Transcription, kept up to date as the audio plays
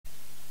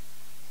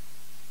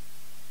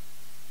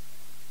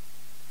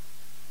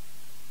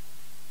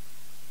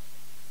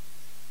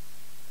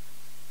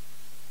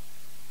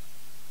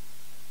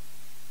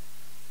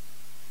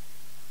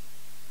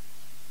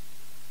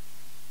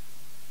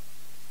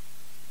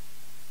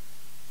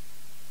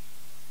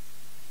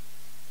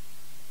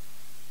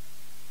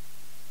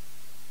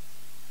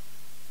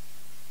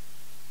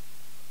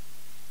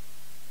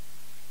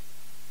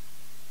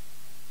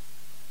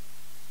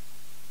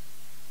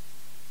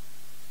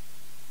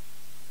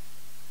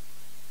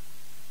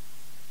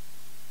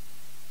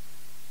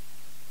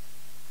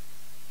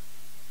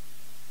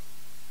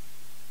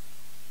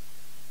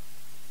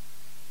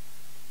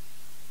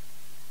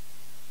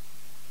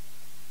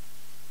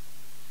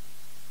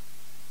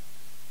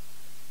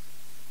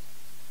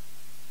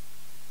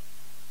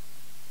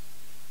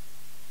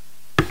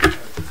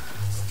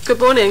Good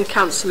morning,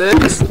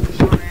 councillors.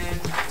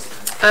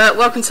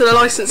 Welcome to the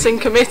Licensing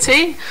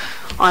Committee.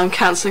 I'm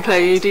Councillor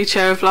Claire Udy,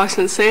 Chair of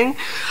Licensing.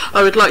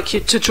 I would like you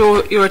to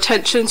draw your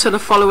attention to the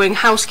following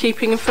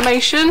housekeeping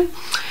information.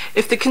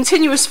 If the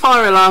continuous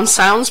fire alarm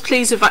sounds,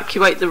 please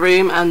evacuate the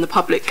room and the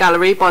public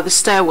gallery by the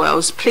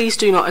stairwells. Please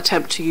do not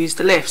attempt to use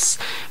the lifts.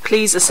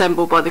 Please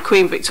assemble by the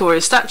Queen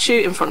Victoria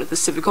statue in front of the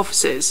civic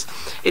offices.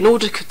 In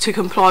order to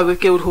comply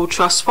with Guildhall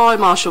Trust fire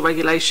marshal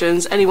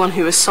regulations, anyone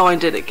who has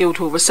signed in at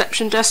Guildhall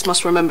reception desk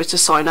must remember to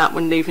sign out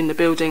when leaving the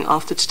building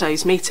after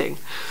today's meeting.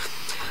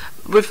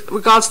 With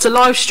regards to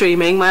live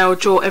streaming, may I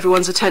draw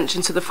everyone's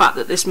attention to the fact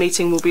that this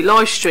meeting will be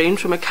live streamed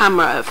from a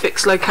camera at a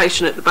fixed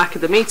location at the back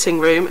of the meeting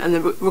room, and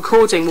the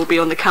recording will be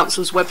on the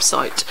council's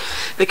website.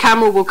 The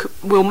camera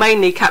will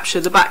mainly capture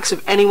the backs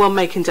of anyone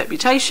making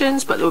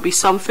deputations, but there will be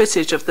some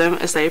footage of them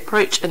as they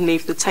approach and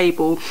leave the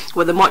table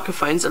where the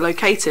microphones are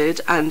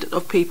located, and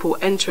of people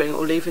entering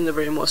or leaving the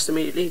room whilst the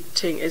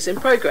meeting is in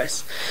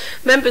progress.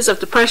 Members of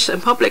the press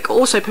and public are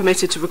also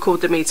permitted to record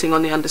the meeting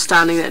on the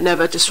understanding that it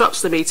never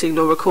disrupts the meeting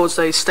nor records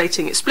those stating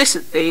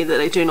explicitly that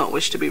they do not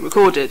wish to be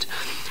recorded.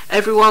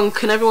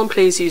 Can everyone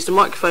please use the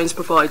microphones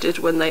provided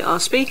when they are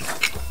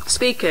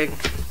speaking?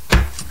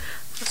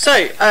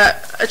 So,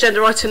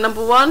 agenda item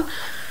number 1.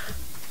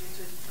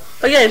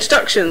 Oh yeah,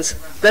 introductions.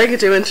 They're going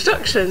to do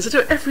introductions. I do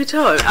it every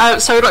time.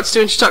 So I'd like to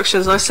do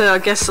introductions. I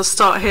guess I'll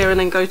start here and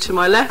then go to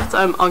my left.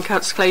 I'm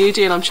Councillor Claire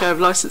Udy and I'm Chair of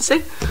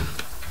Licensing.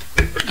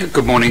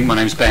 Good morning, my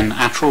name is Ben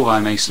Attrell.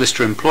 I'm a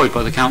solicitor employed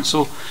by the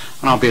Council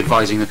and I'll be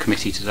advising the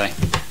committee today.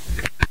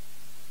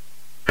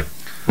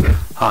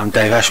 I'm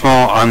Dave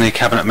Ashmore. I'm the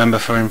Cabinet Member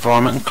for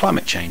Environment and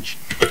Climate Change.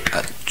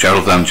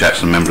 Gerald Van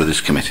Jackson, Member of this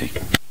committee.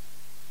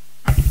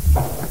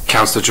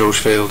 Councillor George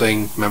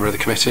Fielding, Member of the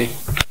committee.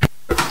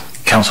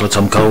 Councillor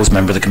Tom Coles,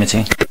 Member of the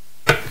committee.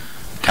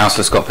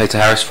 Councillor Scott Peter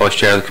Harris, Vice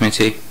Chair of the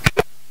committee.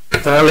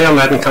 Leon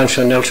Madden,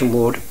 Councillor Nelson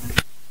Ward.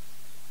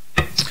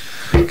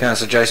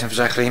 Councillor Jason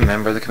Fazackley,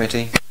 Member of the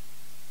committee.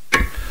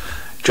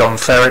 John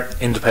Ferret,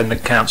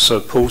 Independent Councillor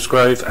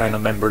Paulsgrove and a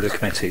Member of the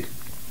committee.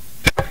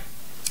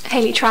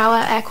 Hayley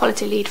Trower, Air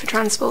Quality Lead for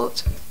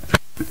Transport.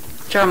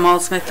 Joan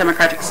Miles-Smith,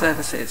 Democratic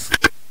Services.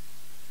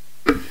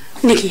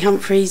 Nikki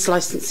Humphreys,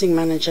 Licensing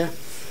Manager.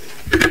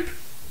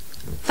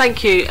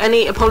 Thank you.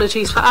 Any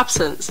apologies for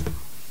absence?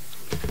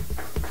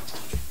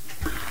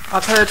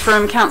 I've heard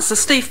from Councillor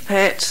Steve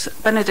Pitt,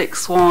 Benedict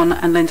Swan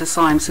and Linda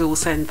Symes, who will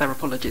send their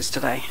apologies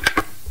today.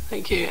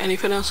 Thank you.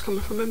 Anything else coming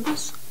from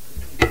members?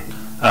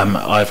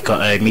 I've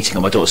got a meeting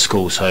at my daughter's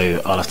school,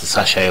 so I'll have to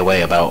sashay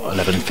away about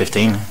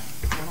 11:15.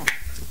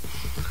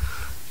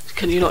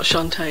 Can you not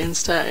shanty and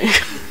stay?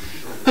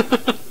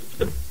 Could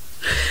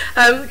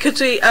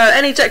we,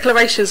 any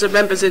declarations of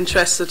members'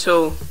 interests at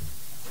all?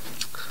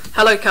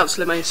 Hello,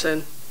 Councillor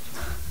Mason.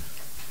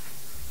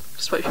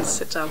 Just wait for you to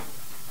sit down.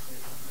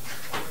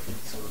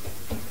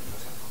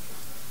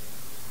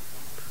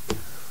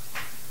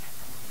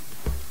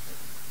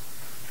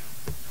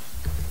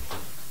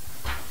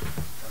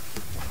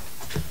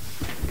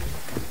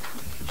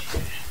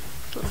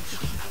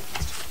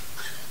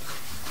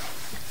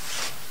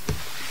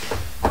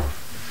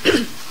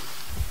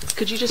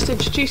 Could you just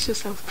introduce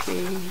yourself,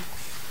 please?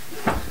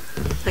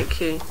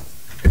 Thank you.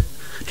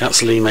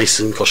 Councillor Lee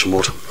Mason, Cosham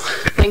Ward.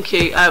 Thank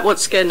you.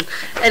 Once again,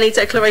 any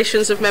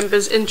declarations of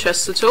members'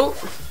 interests at all?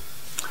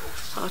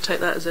 I'll take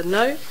that as a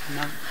no.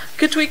 No.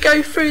 Could we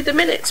go through the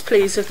minutes,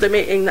 please, of the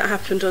meeting that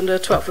happened on the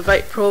 12th of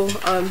April?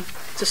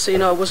 Just so you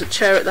know, I wasn't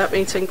chair at that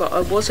meeting, but I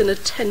was in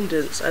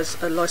attendance as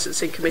a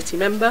licensing committee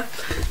member.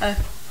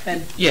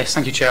 Ben. Yes,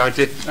 thank you, Chair. I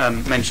did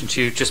mention to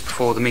you just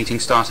before the meeting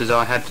started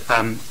I had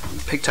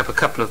picked up a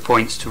couple of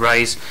points to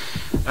raise.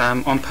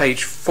 On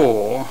page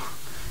 4,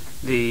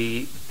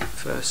 the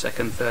first,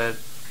 second, third,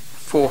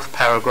 fourth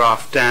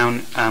paragraph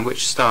down,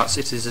 which starts,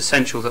 "It is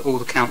essential that all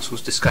the Council's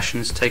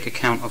discussions take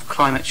account of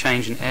climate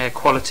change and air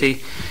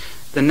quality."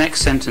 The next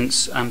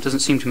sentence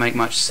doesn't seem to make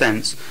much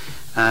sense.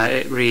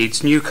 It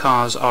reads, "New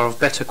cars are of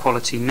better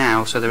quality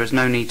now, so there is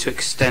no need to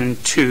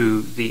extend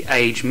to the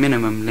age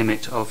minimum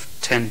limit of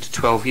 10 to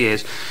 12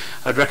 years.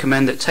 I'd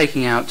recommend that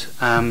taking out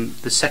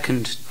the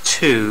second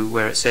 "to"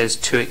 where it says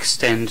 "to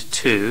extend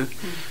to,"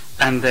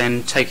 and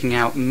then taking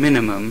out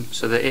 "minimum"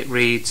 so that it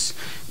reads,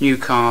 "New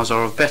cars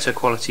are of better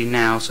quality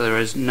now, so there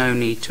is no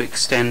need to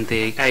extend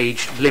the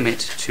age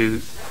limit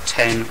to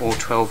 10 or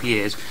 12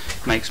 years."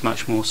 Makes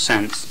much more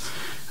sense.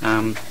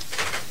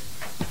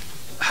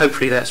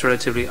 Hopefully that's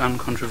relatively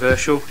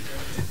uncontroversial.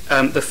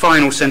 The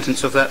final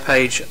sentence of that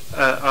page,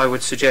 I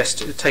would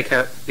suggest take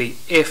out the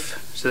 "if"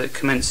 so that it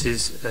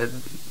commences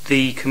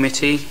 "the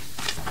committee."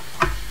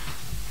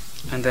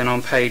 And then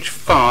on page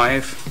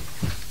 5,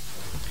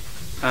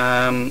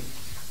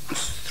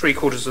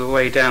 3/4 of the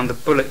way down the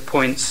bullet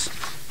points,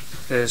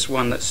 there's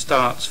one that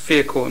starts,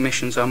 "Vehicle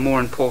emissions are more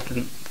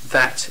important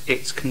that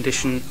its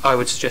condition." I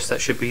would suggest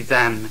that should be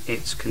 "than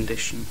its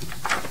condition."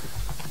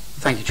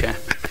 Thank you, Chair.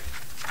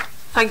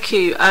 Thank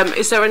you.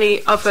 Is there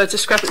any other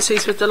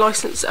discrepancies with the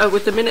license,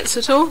 with the minutes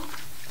at all?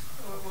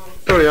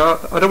 There sorry,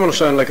 I don't want to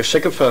sound like a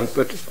sycophant,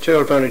 but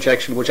Gerald Bernard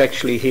Jackson was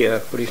actually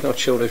here, but he's not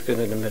sure there's been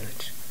in the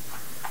minutes,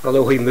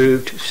 although he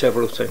moved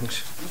several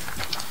things.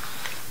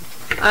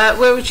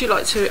 Where would you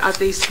like to add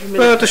these to the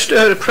minutes?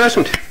 Well, the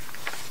present.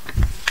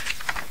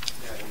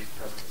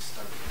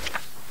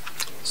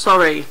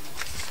 Sorry.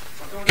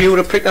 You would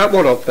have picked that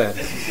one up then.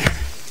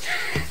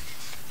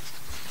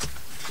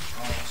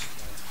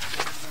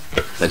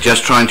 They're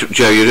just trying to,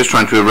 Joe, you're just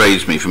trying to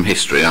erase me from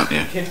history, aren't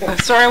you?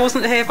 Sorry I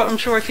wasn't here, but I'm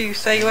sure if you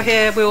say you're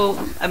here, we'll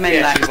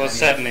amend that. Yes, it was,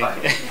 certainly.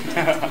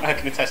 I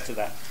can attest to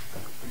that.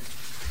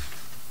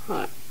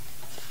 Right.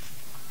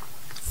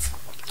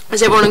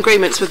 Is everyone in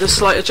agreement with a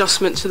slight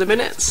adjustment to the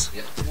minutes?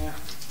 Yeah.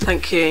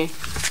 Thank you.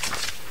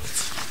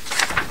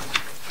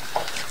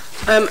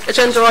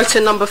 Agenda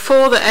item number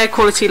 4, the air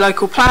quality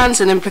local plans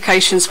and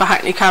implications for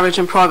Hackney carriage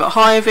and private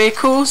hire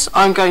vehicles.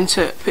 I'm going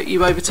to put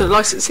you over to the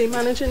licensing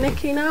manager,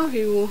 Nikki, now,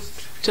 who will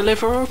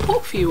deliver a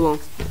report for you all.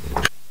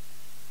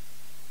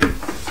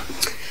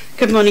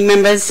 Good morning,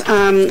 members.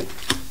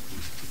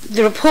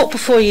 The report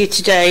before you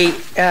today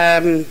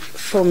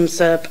forms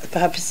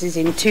purposes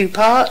in 2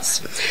 parts.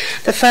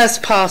 The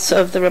first part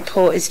of the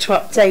report is to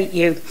update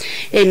you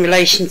in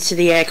relation to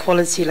the air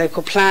quality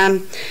local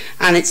plan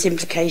and its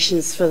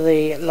implications for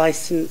the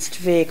licensed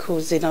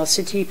vehicles in our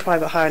city,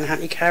 private hire and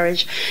Hackney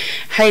carriage.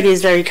 Hayley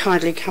has very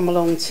kindly come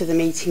along to the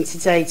meeting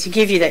today to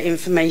give you that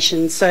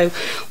information, so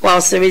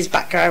whilst there is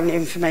background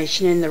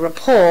information in the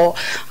report,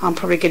 I'm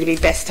probably going to be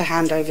best to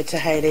hand over to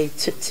Hayley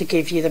to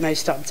give you the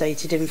most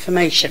updated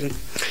information.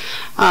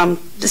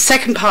 The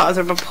second part of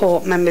the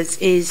report, members,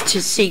 is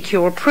to seek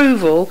your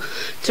approval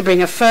to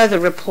bring a further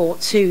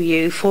report to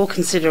you for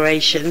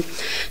consideration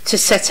to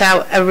set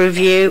out a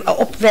review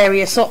of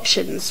various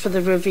options for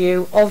the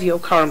review of your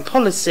current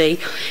policy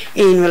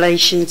in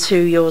relation to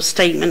your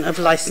statement of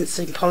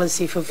licensing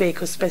policy for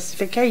vehicle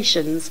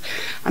specifications,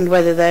 and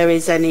whether there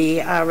is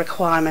any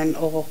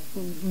requirement or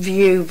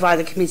view by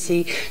the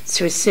committee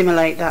to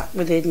assimilate that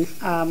within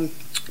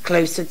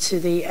closer to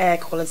the air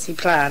quality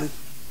plan.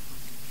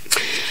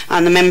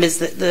 And the members,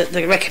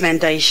 the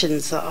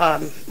recommendations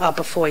are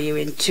before you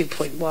in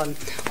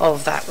 2.1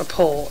 of that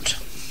report.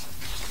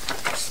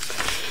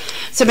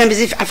 So members,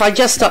 if I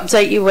just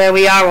update you where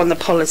we are on the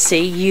policy,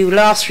 you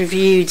last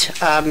reviewed,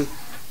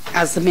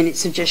 as the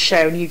minutes have just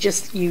shown, you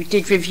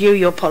did review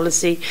your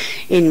policy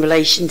in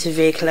relation to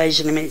vehicle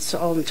age limits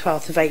on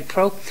 12th of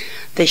April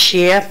this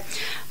year.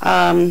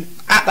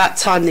 At that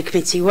time, the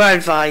committee were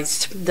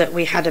advised that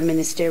we had a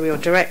ministerial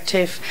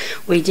directive.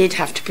 We did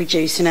have to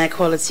produce an air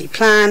quality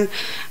plan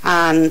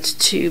and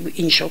to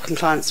ensure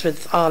compliance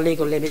with our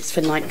legal limits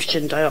for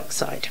nitrogen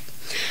dioxide.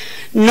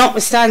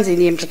 Notwithstanding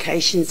the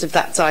implications of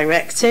that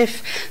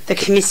directive, the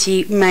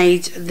committee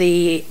made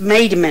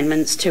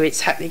amendments to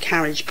its Hackney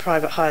carriage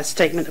private hire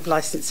statement of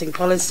licensing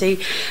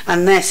policy,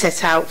 and they're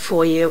set out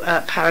for you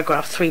at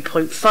paragraph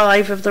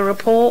 3.5 of the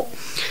report.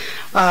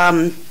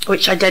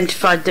 Which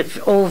identified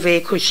that all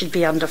vehicles should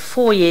be under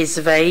 4 years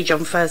of age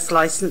on first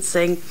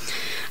licensing,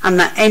 and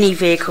that any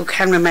vehicle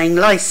can remain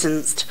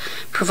licensed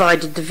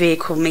provided the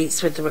vehicle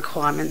meets with the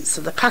requirements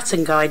of the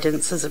pattern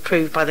guidance as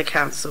approved by the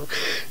council.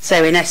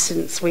 So in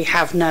essence, we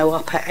have no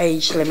upper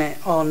age limit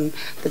on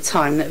the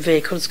time that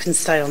vehicles can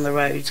stay on the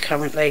roads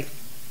currently.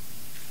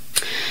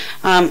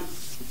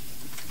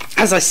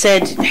 As I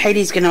said,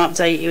 Hayley's going to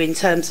update you in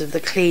terms of the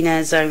clean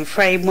air zone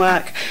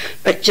framework,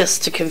 but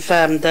just to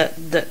confirm that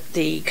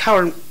the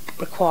current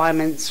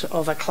requirements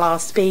of a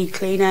Class B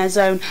clean air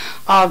zone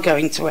are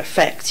going to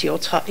affect your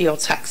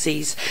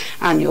taxis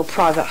and your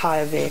private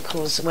hire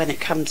vehicles when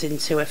it comes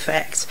into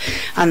effect,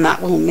 and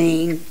that will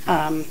mean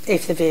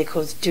if the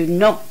vehicles do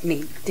not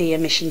meet the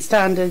emission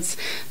standards,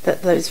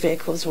 that those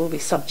vehicles will be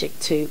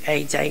subject to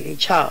a daily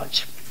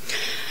charge.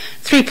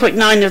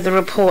 3.9 of the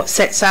report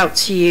sets out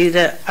to you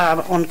that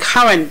on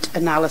current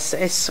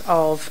analysis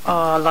of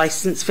our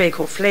licensed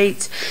vehicle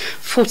fleet,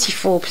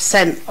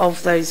 44%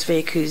 of those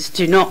vehicles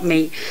do not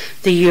meet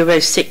the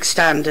Euro 6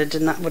 standard,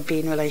 and that would be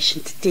in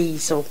relation to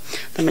diesel.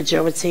 The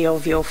majority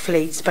of your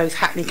fleets, both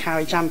Hackney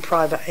carriage and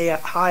private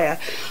hire,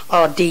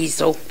 are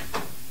diesel.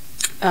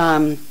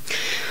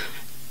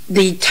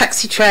 The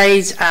taxi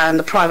trade and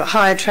the private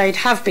hire trade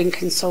have been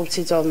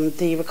consulted on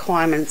the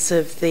requirements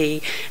of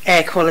the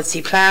air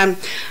quality plan,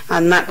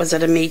 and that was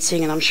at a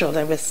meeting, and I'm sure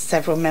there were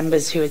several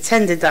members who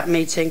attended that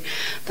meeting,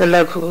 the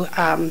local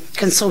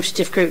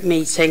consultative group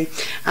meeting,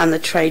 and the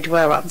trade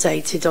were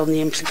updated on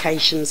the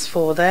implications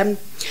for them.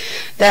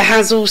 There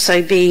has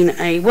also been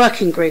a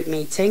working group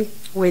meeting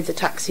with the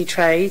taxi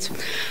trade,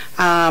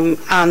 and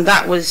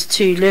that was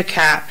to look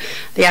at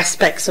the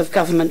aspects of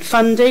government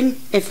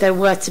funding. If there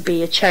were to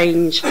be a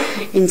change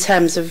in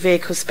terms of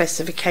vehicle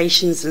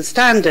specifications and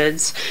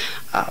standards,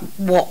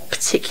 what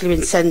particular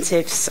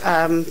incentives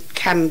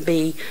can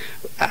be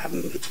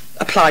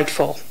applied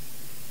for.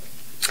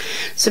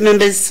 So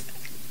members,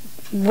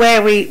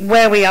 where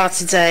we are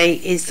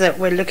today is that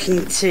we're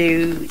looking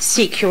to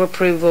seek your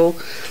approval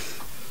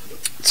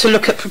to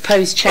look at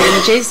proposed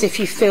changes if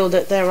you feel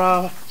that there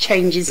are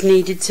changes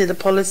needed to the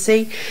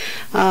policy.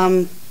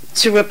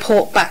 to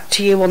report back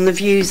to you on the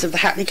views of the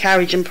Hackney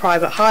Carriage and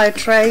private hire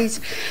trades,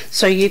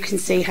 so you can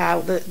see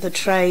how the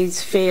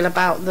trades feel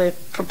about the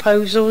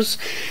proposals,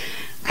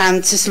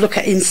 and to look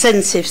at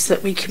incentives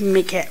that we can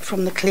get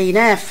from the Clean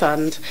Air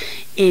Fund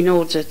in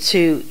order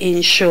to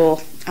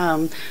ensure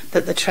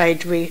that the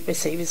trade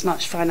receive as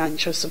much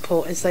financial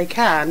support as they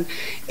can,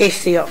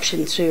 if the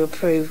option to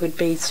approve would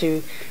be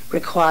to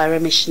require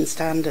emission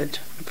standard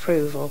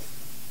approval.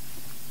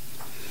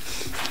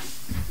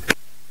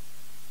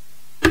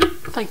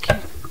 Thank you.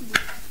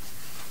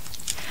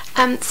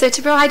 So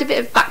to provide a bit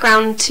of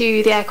background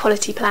to the air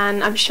quality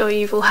plan, I'm sure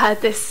you've all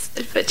heard this,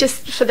 but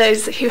just for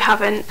those who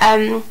haven't,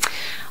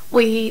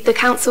 the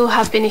council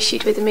have been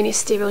issued with a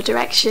ministerial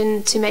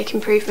direction to make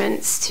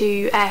improvements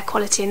to air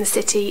quality in the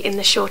city in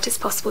the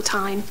shortest possible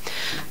time.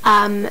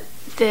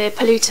 The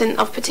pollutant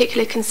of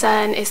particular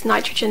concern is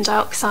nitrogen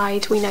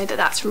dioxide. We know that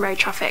that's from road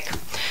traffic.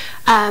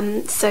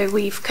 So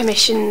we've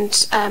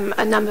commissioned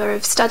a number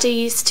of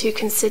studies to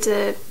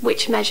consider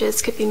which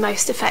measures could be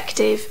most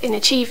effective in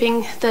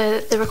achieving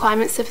the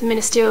requirements of the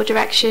ministerial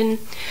direction.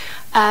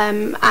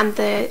 And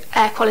the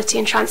air quality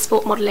and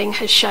transport modelling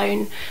has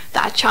shown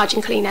that a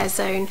charging clean air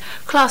zone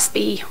Class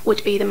B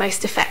would be the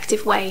most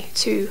effective way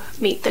to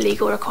meet the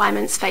legal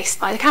requirements faced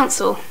by the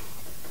council.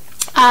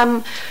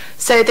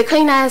 So the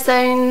clean air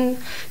zone,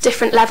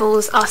 different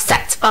levels are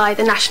set by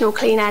the National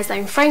Clean Air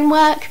Zone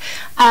Framework.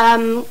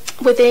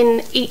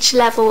 Within each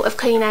level of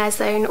clean air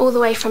zone, all the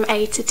way from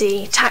A to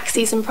D,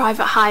 taxis and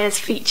private hires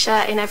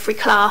feature in every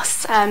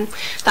class.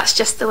 That's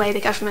just the way the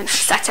government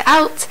set it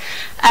out.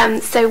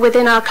 So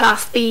within our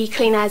Class B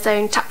clean air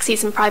zone,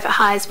 taxis and private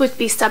hires would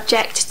be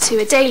subject to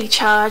a daily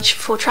charge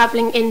for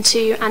travelling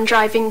into and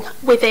driving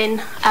within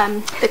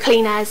the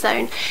clean air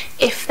zone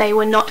if they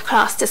were not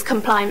classed as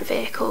compliant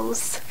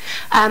vehicles.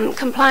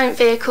 Compliant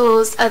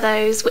vehicles are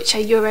those which are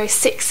Euro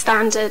 6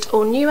 standard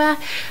or newer,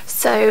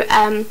 so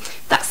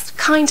that's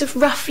kind of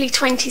roughly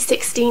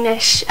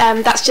 2016-ish.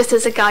 That's just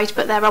as a guide,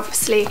 but there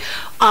obviously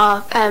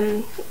are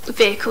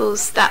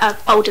vehicles that are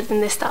older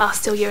than this that are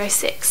still Euro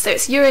 6. So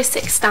it's Euro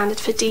 6 standard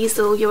for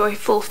diesel, Euro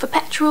 4 for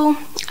petrol.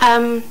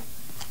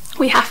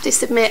 We have to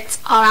submit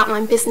our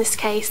outline business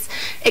case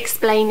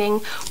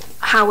explaining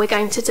how we're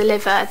going to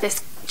deliver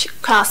this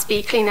Class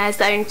B clean air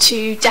zone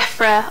to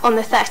DEFRA on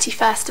the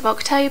 31st of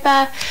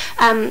October.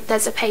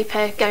 There's a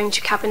paper going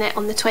to Cabinet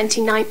on the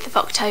 29th of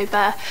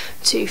October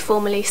to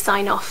formally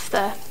sign off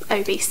the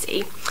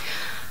OBC.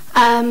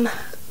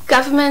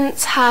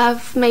 Governments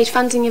have made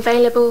funding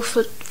available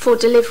for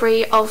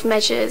delivery of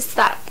measures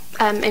that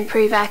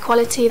improve air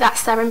quality.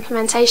 That's their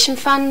implementation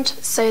fund,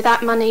 so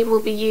that money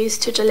will be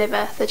used to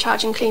deliver the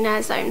charging clean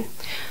air zone.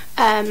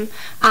 And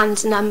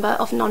a number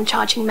of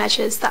non-charging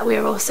measures that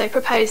we're also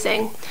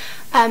proposing.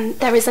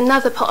 There is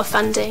another pot of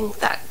funding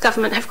that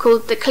government have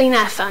called the Clean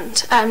Air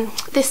Fund.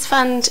 This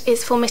fund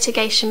is for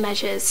mitigation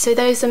measures, so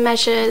those are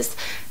measures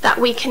that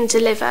we can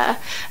deliver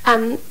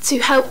to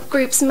help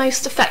groups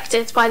most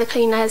affected by the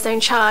clean air zone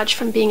charge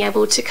from being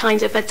able to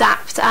kind of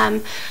adapt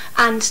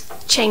and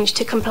change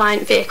to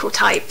compliant vehicle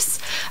types.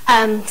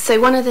 So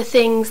one of the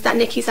things that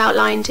Nikki's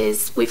outlined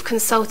is we've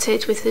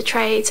consulted with the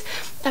trade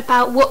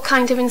about what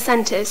kind of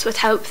incentives would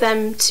help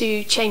them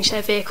to change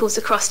their vehicles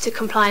across to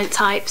compliant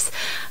types.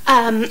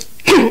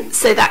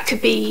 So that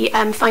could be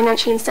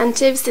financial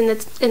incentives in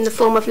the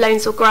form of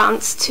loans or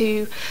grants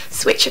to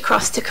switch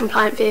across to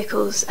compliant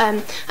vehicles,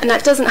 and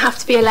that doesn't have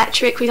to be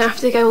electric. We don't have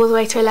to go all the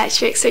way to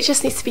electric, so it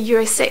just needs to be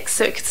Euro 6,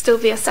 so it could still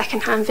be a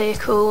second-hand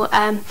vehicle.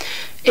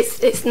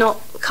 It's not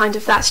kind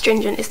of that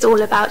stringent. It's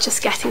all about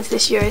just getting to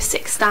this Euro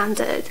 6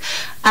 standard,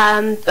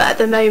 but at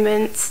the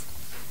moment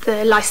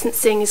the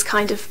licensing is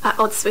kind of at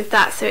odds with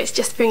that, so it's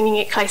just bringing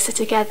it closer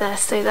together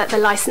so that the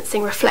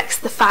licensing reflects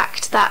the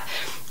fact that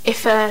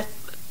if a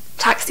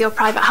taxi or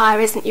private hire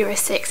isn't Euro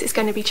 6, it's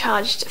going to be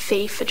charged a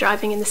fee for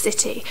driving in the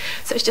city.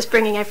 So it's just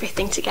bringing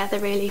everything together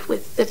really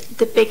with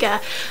the bigger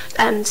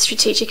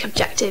strategic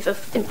objective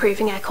of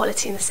improving air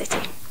quality in the city.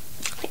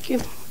 Thank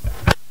you.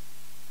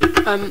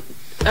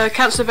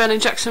 Councillor Vernon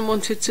Jackson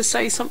wanted to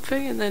say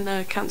something, and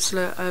then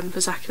Councillor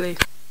Bazakali.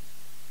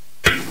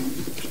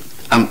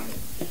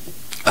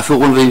 I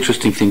thought one of the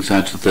interesting things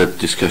out of the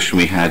discussion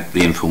we had,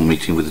 the informal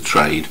meeting with the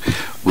trade,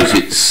 was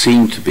it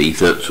seemed to be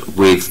that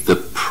with the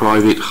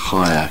private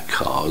hire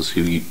cars,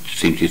 who you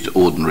seem to use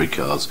ordinary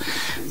cars,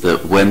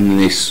 that when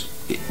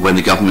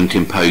the government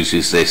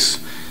imposes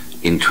this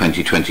in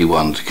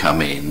 2021 to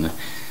come in,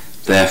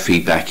 their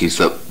feedback is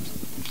that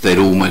they'd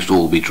almost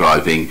all be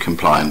driving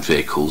compliant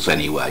vehicles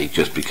anyway,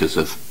 just because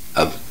of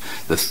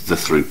the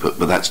throughput.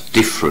 But that's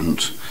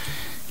different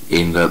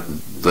in the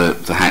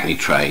Hackney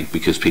trade,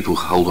 because people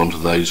hold on to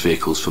those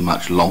vehicles for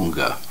much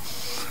longer.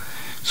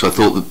 So I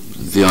thought that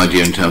the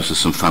idea in terms of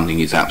some funding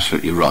is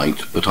absolutely right,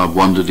 but I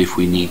wondered if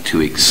we need to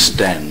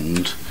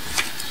extend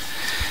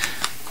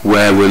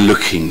where we're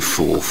looking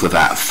for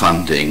that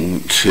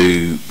funding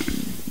to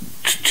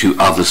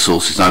other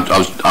sources.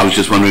 I was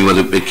just wondering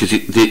whether, because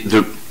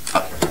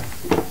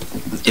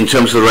in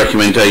terms of the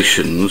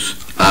recommendations,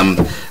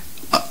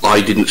 I I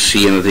didn't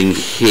see anything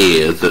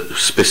here that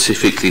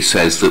specifically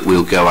says that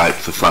we'll go out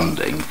for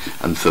funding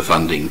and for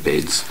funding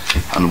bids,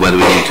 and whether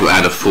we need to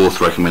add a fourth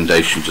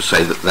recommendation to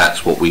say that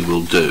that's what we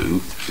will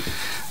do.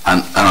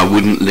 And I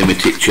wouldn't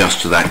limit it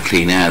just to that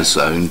clean air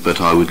zone, but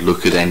I would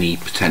look at any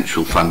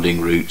potential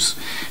funding routes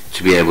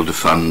to be able to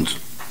fund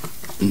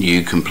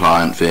new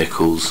compliant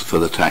vehicles for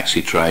the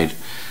taxi trade,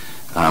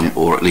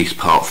 or at least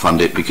part fund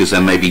it, because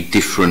there may be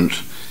different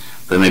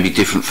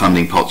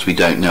funding pots we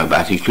don't know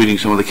about, including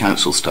some of the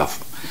council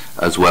stuff,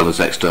 as well as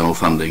external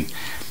funding.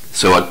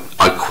 So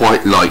I'd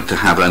quite like to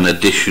have an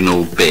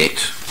additional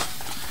bit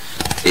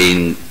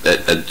in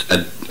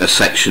a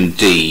section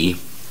D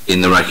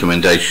in the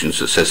recommendations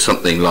that says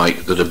something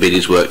like that a bid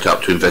is worked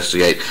up to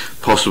investigate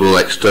possible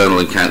external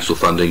and council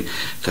funding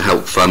to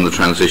help fund the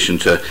transition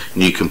to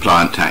new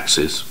compliant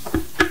taxis.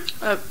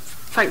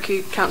 Thank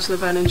you, Councillor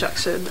Vernon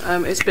Jackson.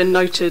 It's been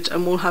noted,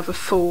 and we'll have a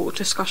full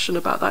discussion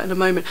about that in a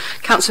moment.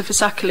 Councillor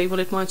Fisackerley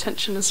wanted my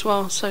attention as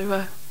well,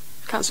 so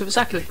Councillor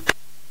Fisackerley.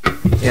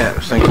 Yeah,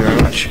 thank you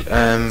very much.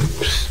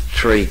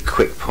 3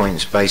 quick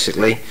points,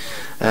 basically.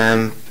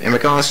 In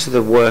regards to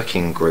the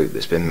working group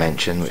that's been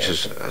mentioned, which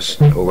has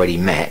already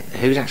met,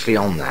 who's actually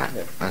on that?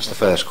 That's the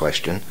first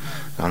question.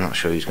 I'm not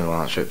sure who's going to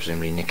answer it,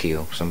 presumably Nikki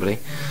or somebody.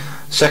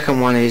 Second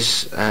one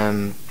is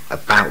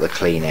about the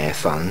Clean Air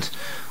Fund.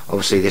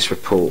 Obviously this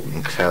report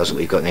tells that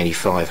we've got nearly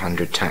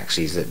 500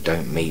 taxis that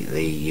don't meet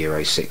the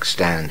Euro 6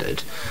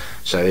 standard.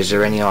 So is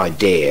there any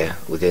idea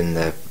within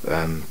the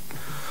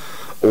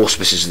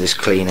auspices of this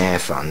Clean Air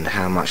Fund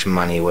how much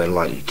money we're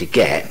likely to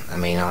get? I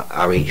mean,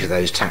 are each of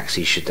those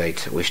taxis, should they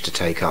wish to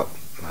take up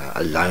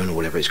a loan or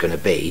whatever it's going to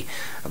be,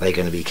 are they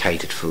going to be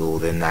catered for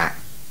within that?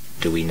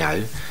 Do we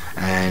know?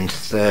 And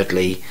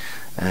thirdly,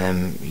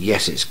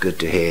 yes, it's good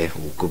to hear,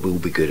 or will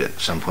be good at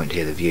some point to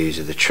hear the views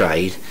of the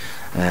trade,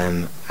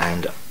 and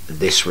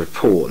this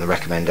report and the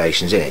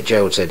recommendations in it.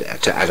 Gerald said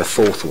to add a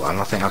fourth one.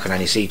 I think I can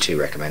only see 2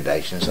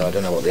 recommendations, so I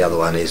don't know what the other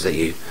one is that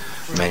you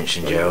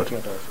mentioned, Gerald.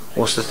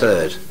 What's the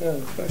third? Yeah,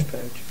 the first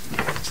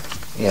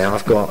page. Yeah,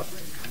 I've got...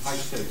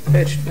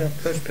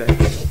 First page.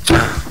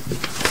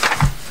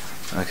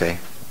 Okay.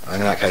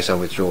 In that case, I'll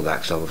withdraw that,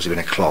 because I've obviously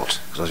been a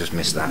clot, because I just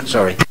missed that.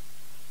 Sorry.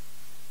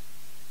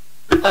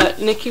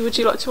 Nikki, would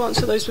you like to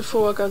answer those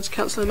before I go on to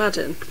Councillor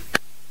Madden?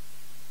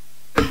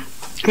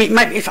 I mean,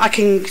 maybe if I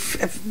can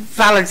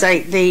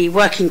validate the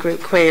working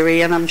group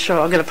query, and I'm sure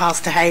I'm going to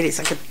pass to Hayley, it's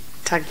like a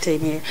tag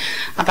team here,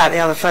 about the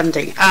other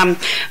funding.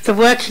 The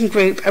working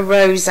group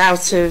arose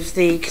out of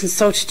the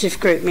consultative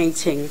group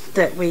meeting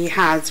that we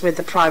had with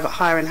the private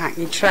hire and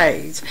Hackney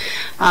trade,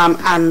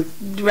 and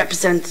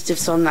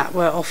representatives on that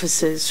were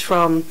officers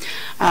from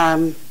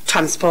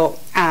transport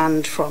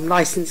and from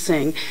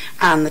licensing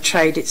and the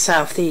trade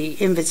itself. The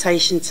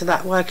invitation to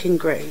that working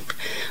group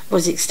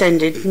was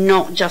extended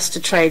not just to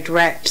trade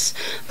reps,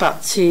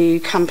 but to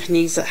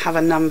companies that have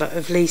a number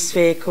of leased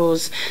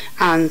vehicles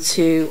and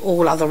to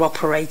all other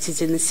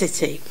operators in the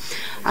city.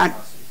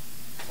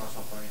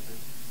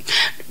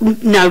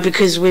 No,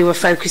 because we were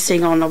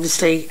focusing on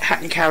obviously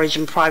Hackney Carriage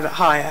and private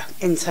hire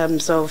in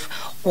terms of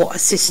what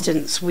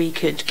assistance we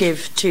could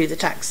give to the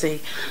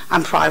taxi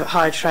and private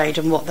hire trade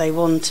and what they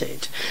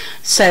wanted.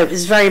 So it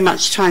was very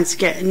much trying to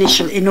get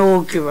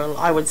inaugural,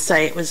 I would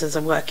say it was as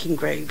a working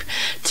group,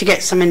 to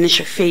get some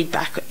initial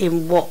feedback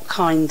in what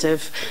kind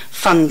of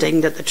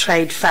funding that the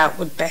trade felt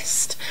would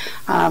best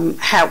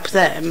help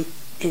them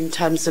in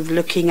terms of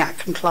looking at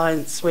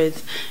compliance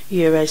with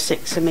Euro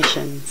 6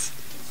 emissions.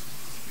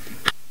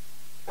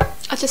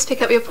 I'll just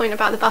pick up your point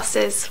about the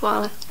buses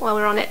while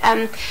we're on it.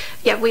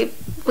 Yeah,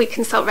 we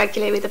consult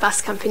regularly with the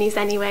bus companies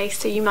anyway,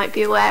 so you might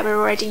be aware we're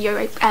already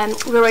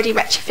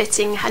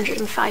retrofitting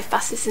 105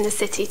 buses in the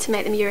city to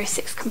make them Euro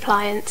 6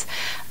 compliant,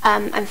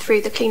 and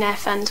through the Clean Air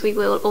Fund we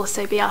will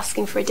also be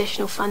asking for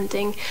additional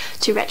funding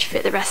to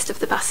retrofit the rest of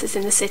the buses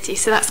in the city,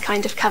 so that's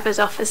kind of covered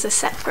off as a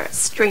separate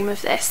stream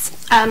of this.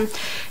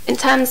 In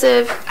terms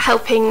of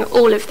helping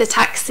all of the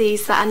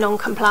taxis that are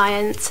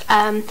non-compliant,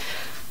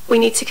 we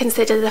need to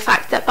consider the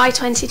fact that by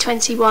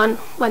 2021,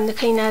 when the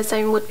Clean Air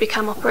Zone would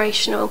become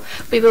operational,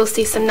 we will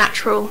see some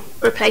natural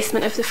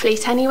replacement of the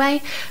fleet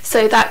anyway,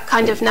 so that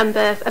kind of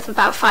number of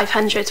about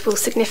 500 will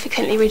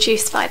significantly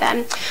reduce by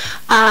then.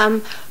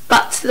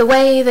 But the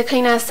way the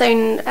Clean Air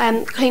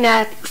Zone, Clean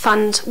Air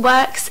Fund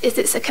works is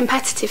it's a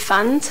competitive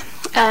fund.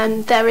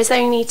 There is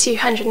only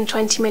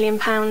 £220 million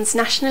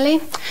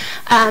nationally.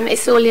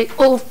 It's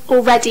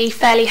already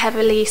fairly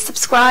heavily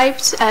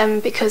subscribed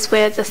because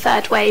we're the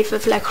third wave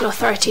of local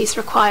authorities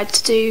required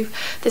to do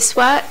this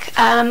work.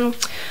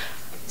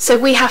 So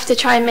we have to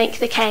try and make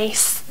the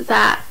case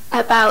that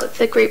about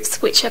the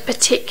groups which are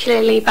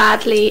particularly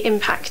badly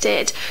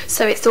impacted.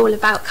 So it's all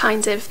about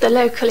kind of the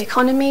local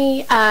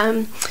economy,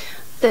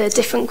 the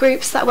different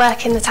groups that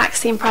work in the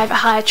taxi and private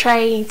hire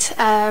trade,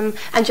 and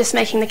just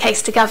making the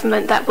case to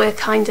government that we're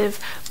kind of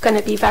going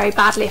to be very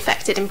badly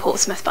affected in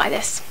Portsmouth by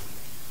this.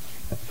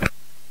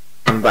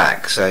 Come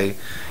back, so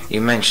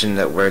you mentioned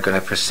that we're going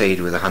to proceed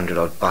with 100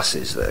 odd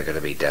buses that are going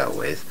to be dealt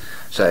with.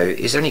 So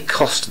is there any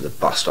cost to the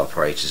bus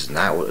operators in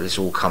that, or this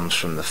all comes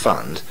from the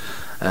fund?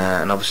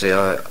 and obviously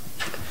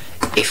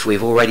if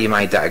we've already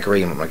made that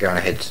agreement, we're going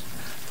ahead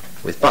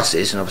with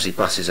buses, and obviously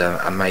buses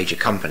are major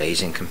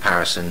companies in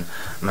comparison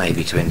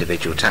maybe to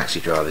individual taxi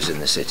drivers in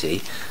the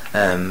city.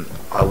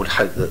 I would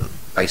hope that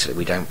basically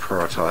we don't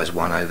prioritise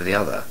one over the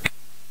other.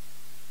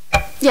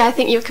 Yeah, I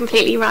think you're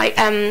completely right.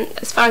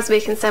 As far as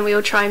we're concerned, we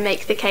will try and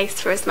make the case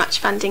for as much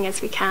funding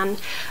as we can.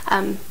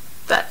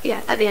 But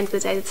yeah, at the end of the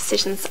day, the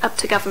decision's up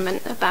to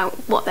government about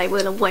what they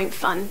will and won't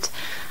fund.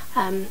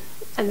 And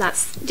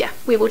that's, yeah,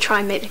 we will try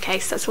and make the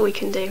case. That's all we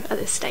can do at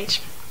this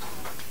stage.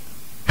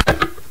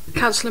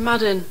 Councillor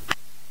Madden.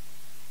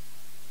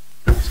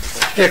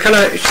 Yeah, can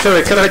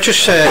I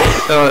just say,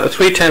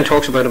 310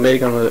 talks about a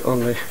meeting on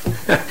the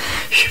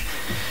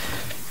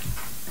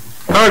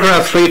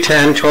paragraph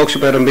 310 talks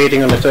about a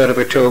meeting on the 3rd of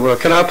October.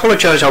 Can I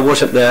apologise I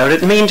wasn't there?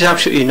 It means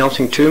absolutely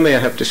nothing to me, I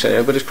have to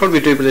say, but it's probably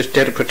due to this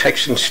data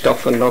protection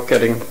stuff and not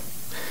getting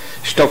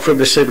stuff from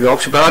the civil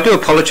officer. But I do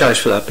apologise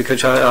for that,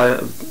 because I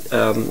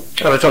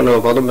don't know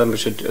if other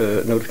members had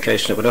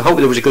notification of it. I hope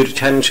there was a good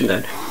attendance in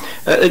that.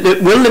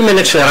 Will the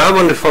minutes there, I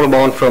want to follow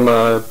on from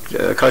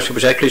Councillor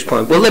Buzeckley's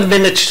point, will the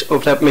minutes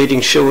of that meeting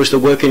show us the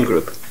working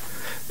group?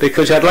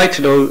 Because I'd like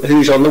to know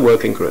who's on the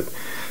working group,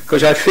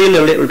 because I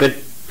feel a little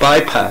bit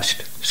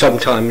bypassed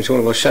sometimes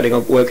when we're setting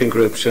up working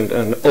groups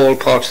and all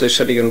parts of the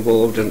city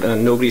involved,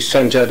 and nobody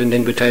sends out an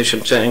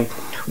invitation saying,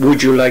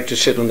 would you like to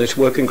sit on this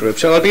working group?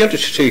 So I'll be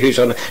interested to see who's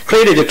on it.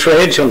 Clearly the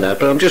trades on that,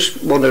 but I'm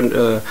just wondering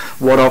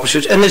what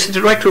officers, and is the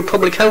Director of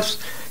Public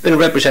Health been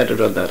represented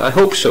on that? I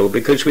hope so,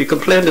 because we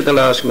complained at the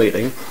last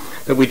meeting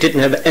that we didn't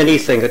have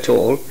anything at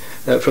all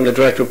from the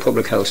Director of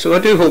Public Health, so I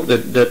do hope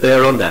that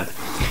they're on that.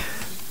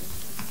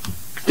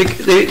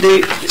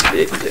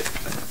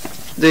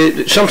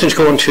 Something's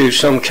going to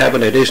some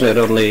cabinet, isn't it,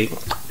 on the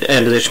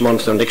end of this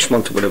month or next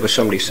month or whatever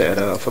somebody said.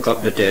 I've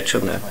forgotten the dates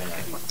on that.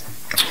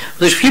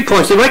 There's a few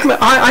points. I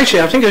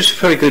think it's a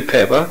very good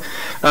paper.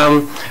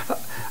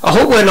 I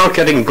hope we're not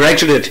getting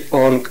Brexited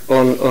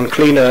on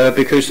clean air,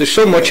 because there's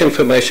so much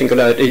information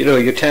going out.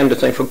 You tend to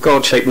think, for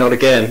God's sake, not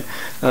again.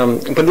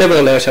 But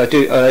nevertheless, I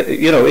do.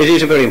 It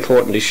is a very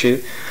important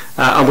issue,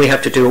 and we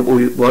have to do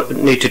what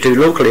we need to do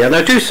locally. And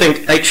I do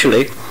think,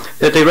 actually,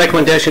 that the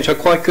recommendations are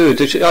quite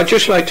good. I'd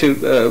just like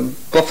to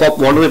buff up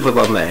one of them,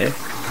 if I may.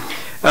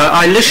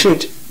 I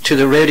listened to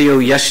the radio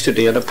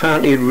yesterday, and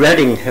apparently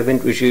Reading have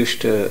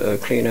introduced a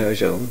clean air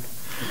zone.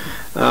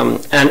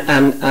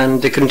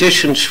 And the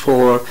conditions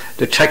for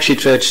the taxi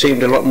trade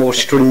seemed a lot more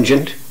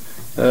stringent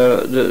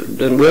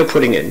than we're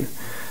putting in.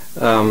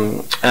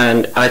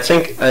 And I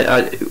think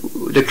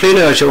the clean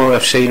air zone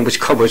I've seen,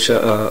 which covers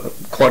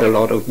quite a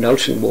lot of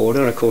Nelson Ward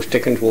and of course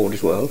Dickens Ward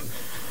as well.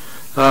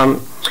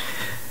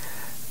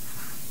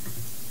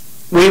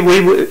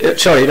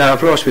 Sorry, now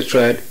I've lost my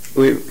thread.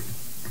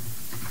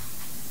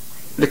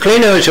 The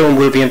clean air zone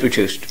will be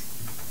introduced.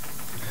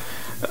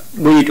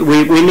 We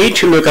need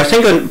to look, I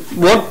think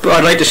what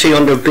I'd like to see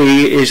under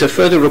B is a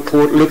further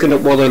report looking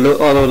at what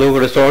other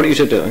local authorities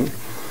are doing,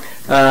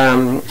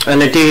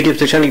 and indeed if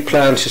there's any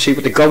plans to see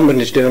what the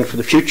government is doing for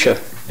the future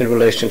in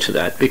relation to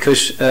that,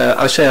 because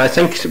I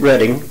think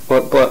Reading,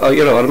 but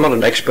I'm not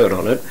an expert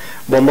on it,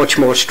 we're much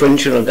more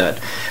stringent on that.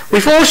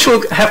 We've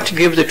also have to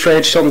give the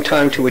trade some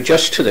time to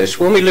adjust to this.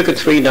 When we look at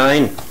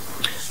 3.9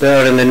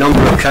 there and the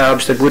number of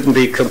cabs that wouldn't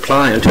be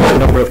compliant, or the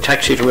number of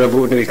taxis where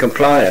wouldn't be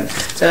compliant,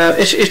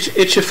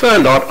 it's a fair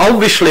lot.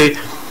 Obviously,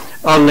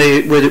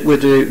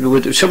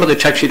 with some of the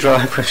taxi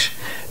drivers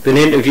been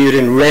interviewed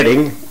in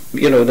Reading,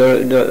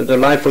 their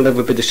life will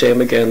never be the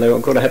same again. They're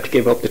going to have to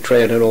give up the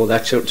train and all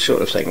that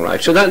sort of thing,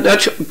 right? So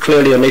that's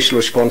clearly an initial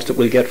response that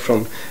we'll get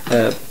from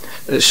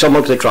some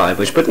of the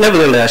drivers. But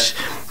nevertheless,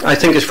 I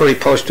think it's very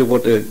positive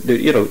what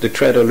the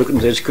trade are looking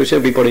at this, because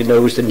everybody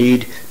knows the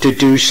need to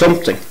do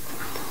something.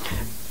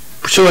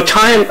 So a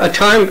time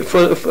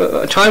for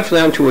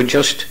them to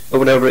adjust or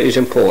whatever is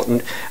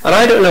important. And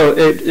I don't know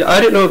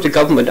if the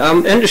government.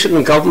 I'm interested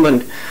in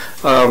government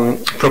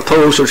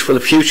proposals for the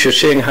future,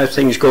 seeing how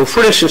things go.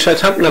 For instance,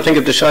 Southampton, I think,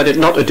 have decided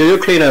not to do a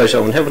clean air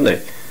zone, haven't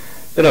they?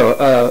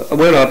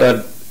 We're not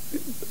that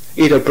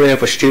either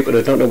brave or stupid.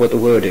 I don't know what the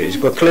word is,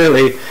 but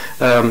clearly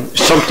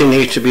something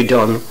needs to be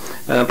done,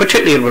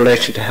 particularly in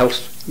relation to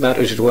health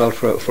matters as well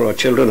for our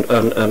children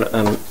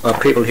and our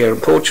people here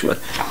in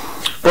Portsmouth.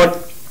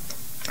 But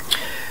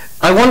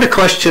I want to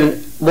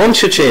question,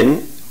 once it's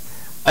in,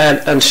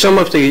 and some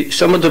of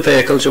the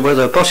vehicles, or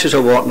whether buses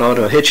or whatnot,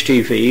 or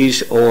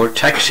HGVs or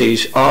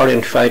taxis, are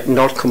in fact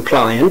not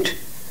compliant,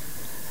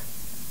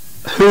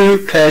 who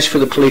pays for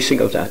the policing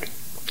of that?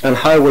 And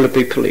how will it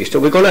be policed?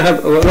 We're not going to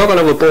have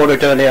a border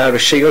down the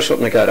Irish Sea or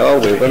something like that, are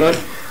we? We're not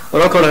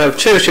going to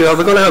have, seriously, are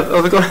we going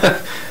to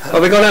have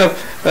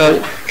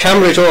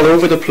cameras all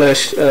over the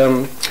place,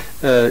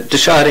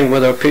 deciding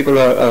whether people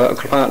are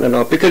compliant or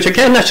not, because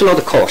again that's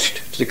another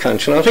cost to the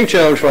council. I think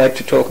Gerald's right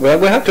to talk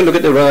about. We have to look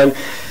at the round,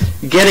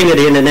 getting it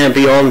in and then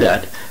beyond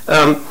that.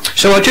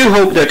 So I do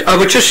hope that, I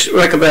would just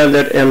recommend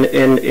that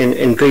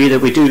in B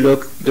that we do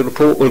look, the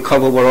report will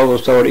cover what all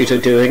authorities are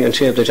doing and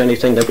see if there's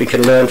anything that we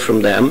can learn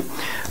from them.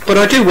 But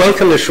I do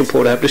welcome this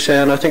report, I have to say,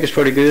 and I think it's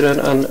pretty good,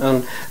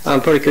 and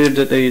pretty good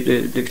that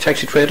the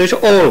taxi traders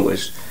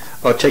always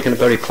are taking a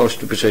very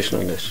positive position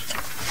on this.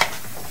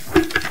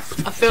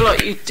 I feel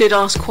like you did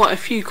ask quite a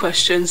few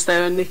questions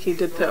there, and Nikki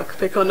did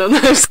pick on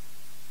those.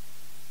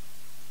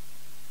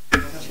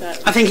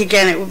 I think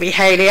again it will be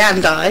Hayley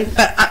and I,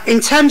 but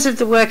in terms of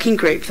the working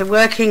group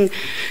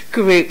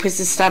was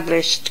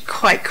established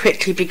quite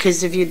quickly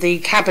because of the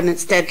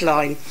Cabinet's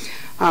deadline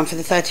for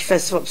the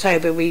 31st of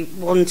October. We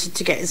wanted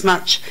to get as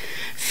much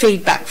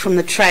feedback from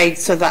the trade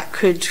so that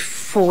could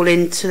fall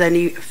into the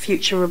new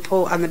future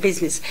report and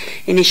the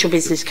initial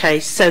business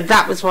case. So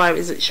that was why it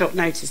was at short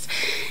notice.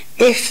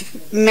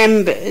 If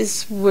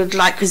members would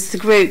like, because the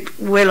group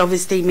will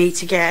obviously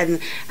meet again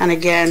and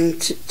again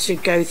to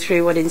go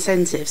through what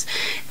incentives,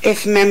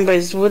 if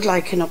members would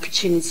like an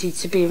opportunity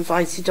to be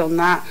invited on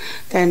that,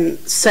 then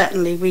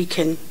certainly we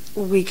can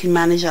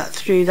manage that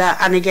through that.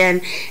 And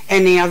again,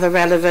 any other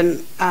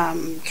relevant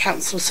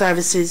council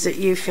services that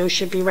you feel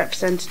should be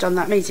represented on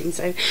that meeting.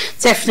 So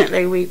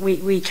definitely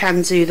we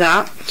can do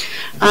that.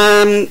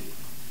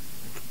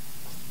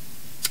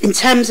 In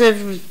terms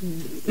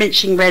of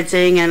mentioning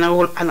Reading and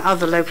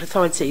other local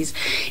authorities,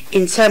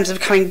 in terms of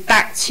coming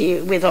back to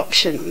you with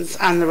options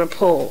and the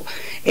report,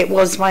 it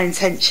was my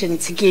intention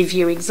to give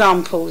you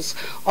examples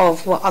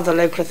of what other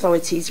local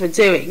authorities were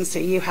doing, so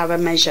you have a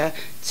measure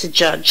to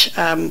judge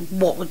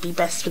what would be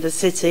best for the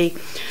city.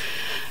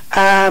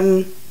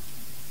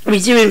 We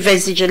do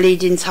envisage a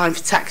lead-in time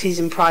for taxis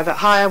and private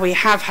hire. We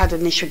have had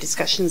initial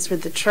discussions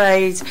with the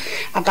trade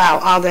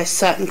about are there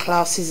certain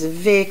classes of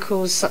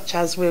vehicles, such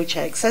as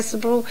wheelchair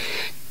accessible,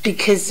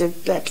 because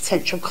of their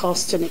potential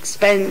cost and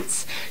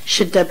expense.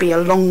 Should there be a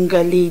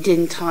longer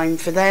lead-in time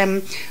for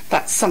them?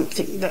 That's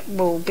something that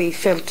will be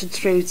filtered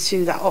through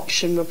to that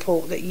option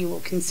report that you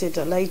will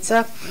consider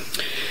later.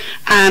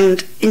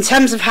 And in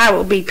terms of how it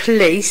will be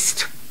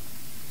policed,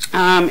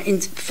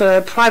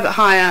 for private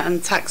hire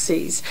and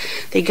taxis,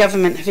 the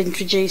government have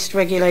introduced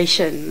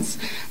regulations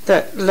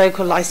that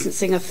local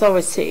licensing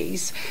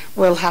authorities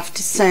will have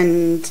to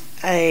send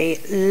a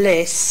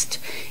list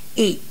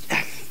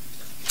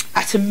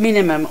at a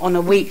minimum on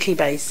a weekly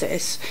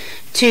basis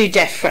to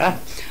DEFRA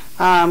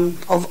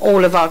of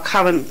all of our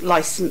current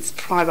licensed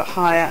private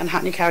hire and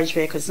Hackney carriage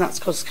vehicles, and that's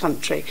cross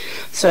country.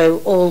 So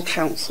all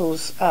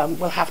councils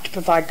will have to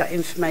provide that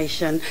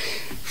information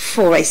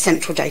for a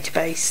central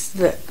database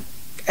that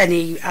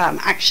any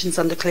actions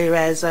under clear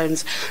air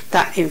zones,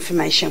 that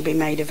information will be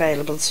made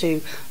available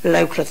to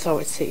local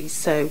authorities.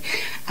 So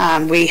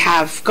we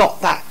have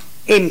got that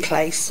in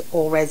place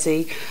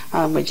already.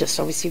 We're just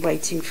obviously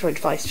waiting for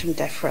advice from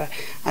DEFRA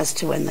as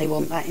to when they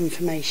want that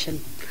information.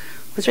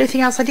 Was there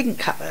anything else I didn't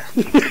cover?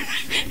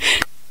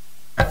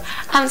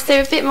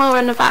 So a bit more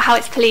on about how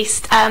it's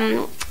policed.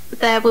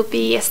 There will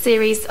be a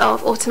series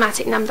of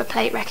automatic number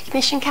plate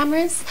recognition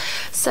cameras.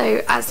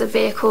 So as a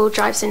vehicle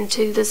drives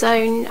into the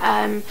zone,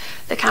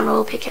 the camera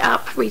will pick it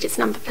up, read its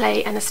number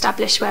plate and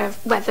establish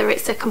whether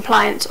it's a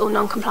compliant or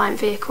non-compliant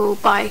vehicle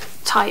by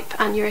type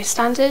and Euro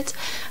standard.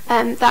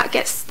 That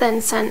gets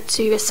then sent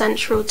to a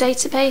central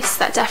database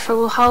that DEFRA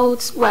will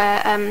hold,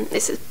 where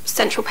it's a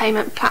central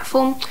payment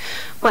platform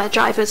where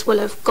drivers will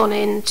have gone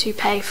in to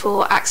pay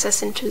for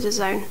access into the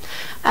zone.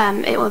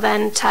 It will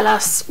then tell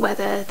us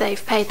whether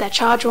they've paid their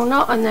charge or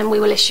not, and then we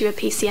will issue a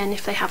PCN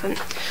if they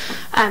haven't.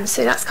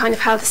 So that's kind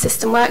of how the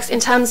system works. In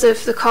terms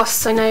of the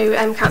costs, I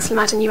know Councillor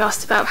Madden, you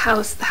asked about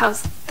how's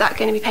that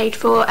going to be paid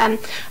for.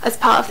 As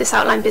part of this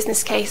outline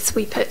business case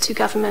we put to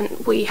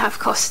government, we have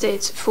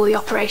costed for the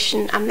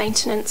operation and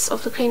maintenance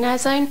of the clean air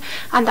zone,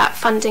 and that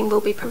funding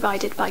will be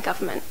provided by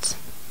government.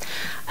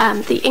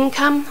 The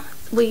income,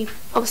 we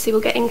obviously will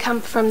get income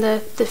from the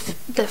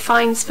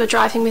fines for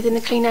driving within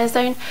the clean air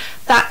zone.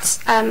 That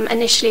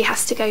initially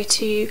has to go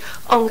to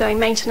ongoing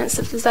maintenance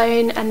of the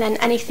zone, and then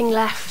anything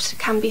left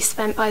can be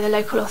spent by the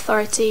local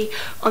authority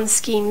on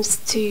schemes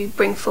to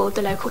bring forward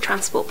the local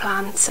transport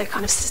plan, so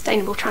kind of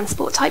sustainable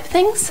transport type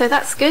things. So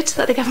that's good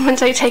that the government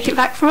don't take it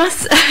back from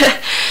us.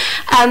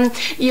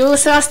 You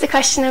also asked a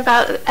question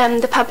about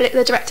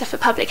the Director for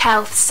Public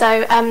Health.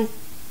 So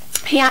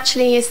he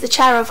actually is the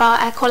chair of our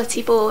air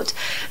quality board.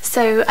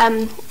 So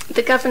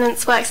the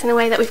governance works in a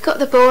way that we've got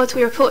the board,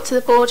 we report to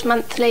the board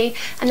monthly,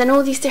 and then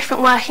all these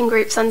different working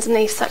groups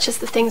underneath, such as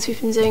the things we've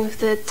been doing with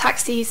the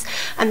taxis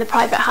and the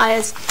private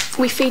hires,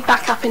 we feed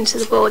back up into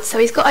the board. So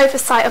he's got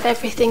oversight of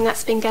everything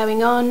that's been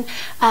going on,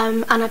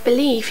 and I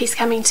believe he's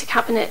coming to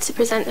Cabinet to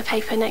present the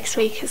paper next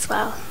week as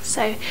well.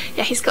 So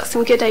yeah, he's got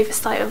some good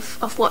oversight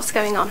of what's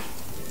going on.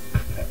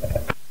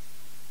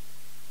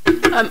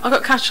 I've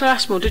got Councillor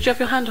Ashmore. Did you have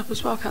your hand up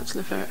as well,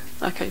 Councillor Ferret?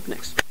 Okay,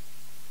 next.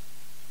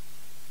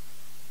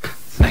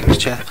 Thanks,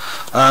 Chair.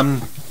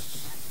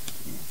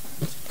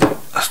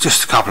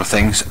 Just a couple of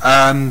things.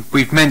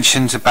 We've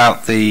mentioned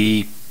about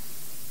the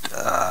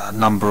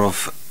number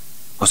of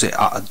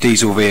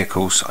diesel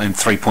vehicles in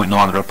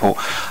 3.9 of the report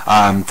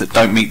that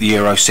don't meet the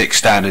Euro 6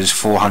 standards,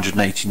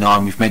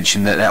 489. We've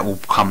mentioned that will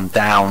come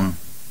down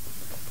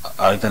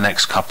over the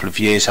next couple of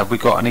years. Have we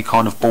got any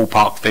kind of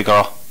ballpark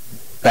figure,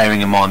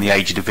 bearing in mind the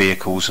age of the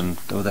vehicles and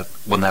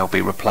when they'll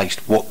be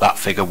replaced, what that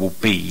figure will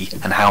be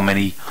and how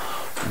many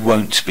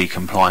won't be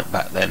compliant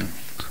back then?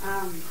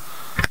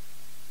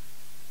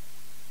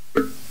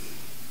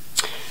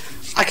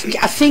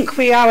 I think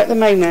we are at the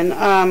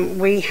moment.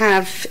 We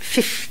have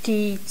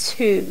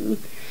 52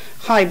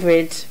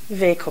 hybrid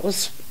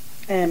vehicles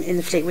in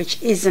the fleet,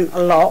 which isn't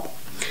a lot.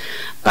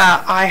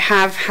 But I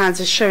have had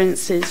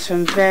assurances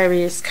from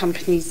various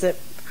companies that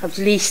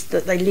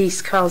they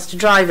lease cars to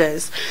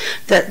drivers,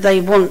 that they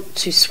want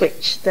to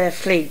switch their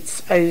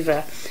fleets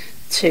over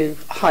to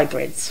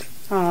hybrids.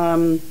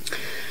 The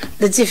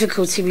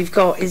difficulty we've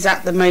got is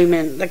at the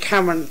moment the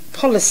current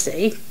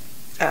policy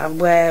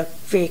where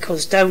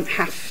vehicles don't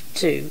have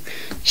to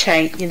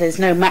change, there's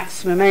no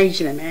maximum age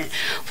limit.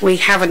 We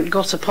haven't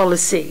got a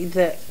policy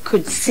that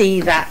could see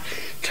that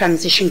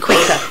transition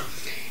quicker.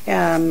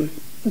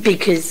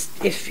 Because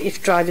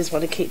if drivers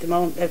want to keep them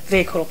on,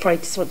 vehicle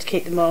operators want to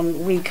keep them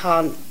on, we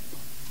can't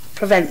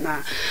prevent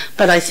that.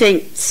 But I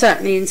think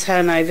certainly in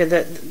turnover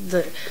that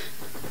the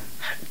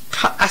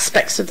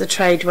aspects of the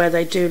trade where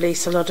they do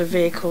lease a lot of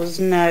vehicles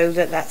know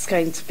that that's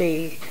going to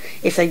be,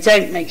 if they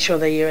don't make sure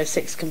they're Euro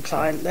 6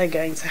 compliant, they're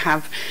going to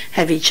have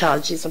heavy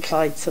charges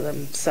applied to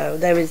them. So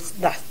there is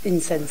that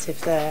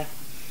incentive there.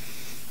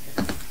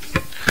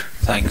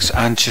 Thanks.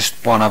 And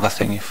just one other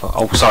thing,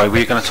 sorry, were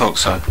you going to talk?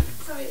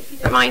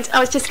 Don't mind. I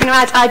was just going to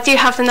add, I do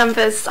have the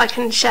numbers. I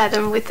can share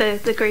them with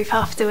the group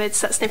afterwards.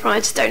 That's no problem. I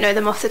just don't know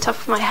them off the top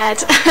of my head.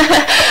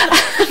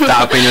 That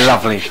would be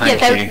lovely.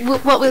 Thank you.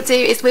 What we'll do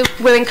is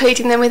we're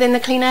including them within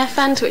the Clean Air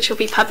Fund, which will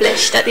be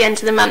published at the end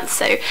of the month.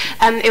 So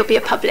it'll be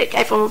a public.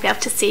 Everyone will be able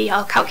to see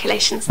our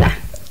calculations there.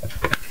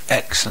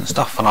 Excellent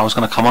stuff. And I was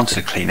going to come on to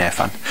the Clean Air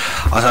Fund.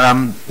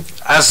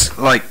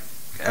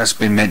 As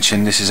been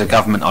mentioned, this is a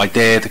government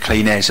idea. The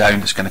Clean Air Zone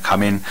that's going to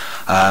come in.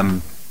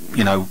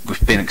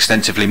 We've been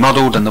extensively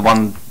modelled, and the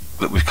one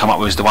that we've come up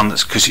with is the one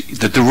that's, because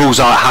the rules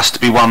are it has to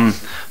be one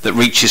that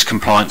reaches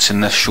compliance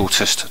in the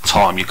shortest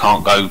time. You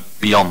can't go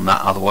beyond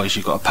that, otherwise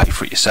you've got to pay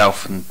for it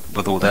yourself, and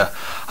with all the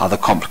other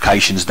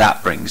complications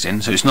that brings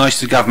in. So it's nice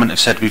the government have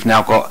said we've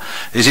now got,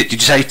 did you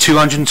say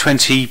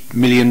 £220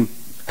 million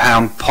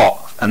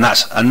pot, and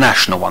that's a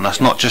national one,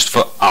 that's not just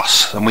for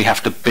us and we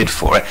have to bid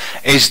for it.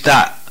 Is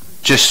that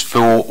just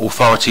for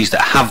authorities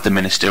that have the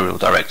ministerial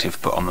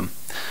directive put on them,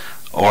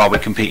 or are we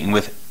competing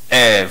with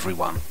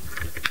everyone?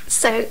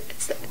 So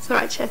it's all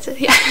right, Chair.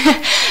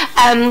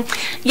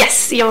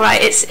 Yes, you're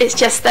right. It's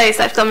just those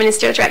that have got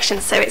ministerial direction.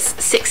 So it's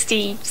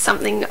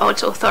 60-something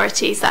odd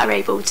authorities that are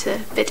able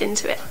to bid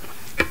into it.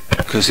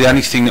 Because the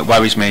only thing that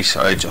worries me,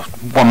 sorry, just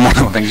one more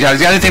thing.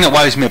 The only thing that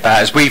worries me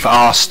about is we've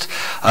asked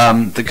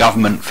the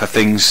government for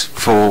things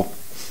for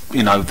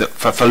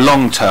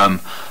long-term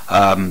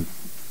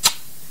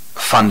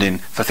funding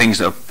for things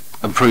that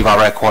improve our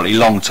air quality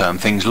long-term,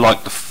 things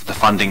like the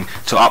funding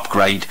to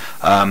upgrade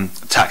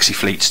taxi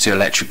fleets to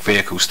electric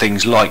vehicles,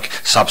 things like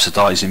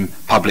subsidising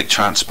public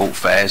transport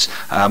fares.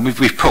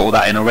 We've put all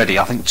that in already,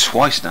 I think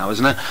twice now,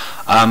 isn't it?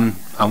 And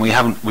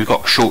we've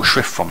got short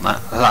shrift from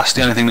that. That's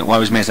the only thing that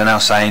worries me, is they're now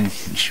saying,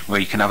 well,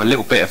 you can have a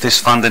little bit of this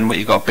funding, but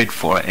you've got to bid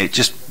for it. It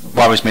just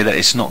worries me that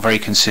it's not very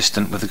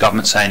consistent with the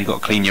government saying you've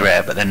got to clean your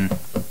air, but then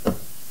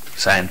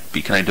saying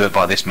you can only do it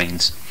by this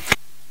means.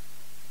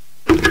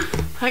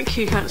 Thank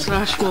you, Councillor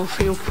Ashmore,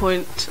 for your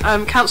point.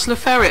 Councillor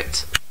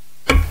Ferret.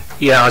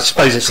 Yeah, I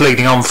suppose it's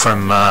leading on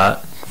from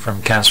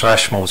Councillor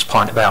Ashmore's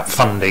point about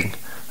funding.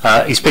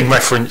 It's been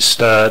referenced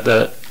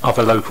that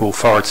other local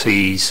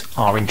authorities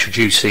are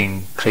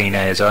introducing clean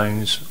air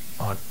zones.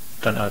 I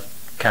don't know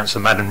if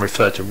Councillor Madden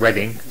referred to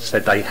Reading,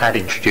 said they had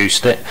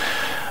introduced it.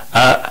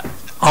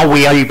 Are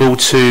we able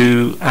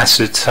to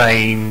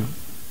ascertain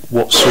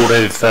what sort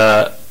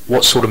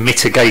of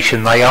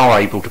mitigation they are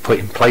able to put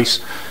in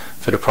place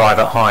for the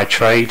private hire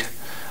trade?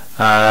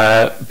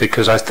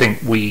 Because I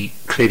think we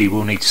clearly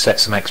will need to set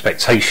some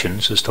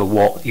expectations as to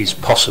what is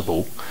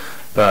possible,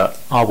 but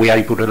are we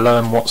able to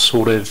learn what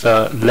sort of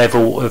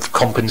level of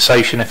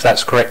compensation, if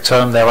that's the correct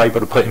term, they're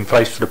able to put in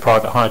place for the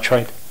private hire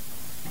trade?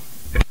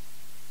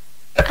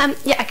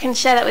 Yeah, I can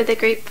share that with the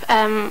group.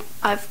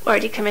 I've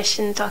already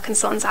commissioned our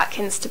consultants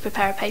Atkins to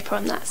prepare a paper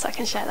on that, so I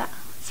can share that.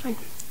 That's fine.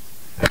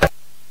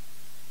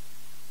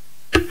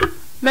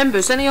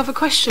 Members, any other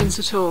questions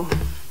at all?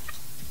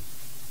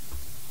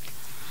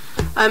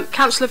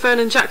 Councillor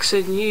Vernon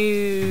Jackson,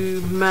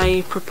 you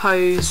may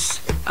propose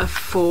a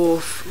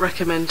fourth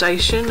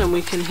recommendation, and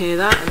we can hear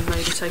that and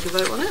maybe take a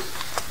vote on it.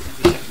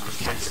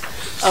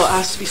 Oh, it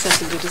has to be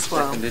seconded as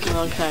well.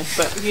 Okay,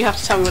 but you have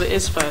to tell me what it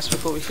is first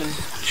before we can.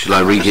 Shall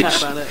I read it?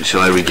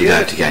 Shall I read it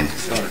out again?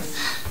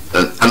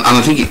 And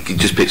I think it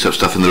just picks up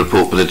stuff in the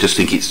report, but I just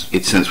think it's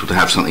sensible to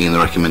have something in the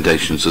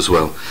recommendations as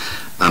well.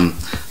 And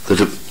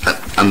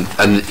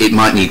it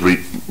might need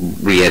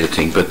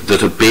re-editing, but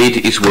that a bid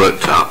is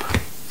worked up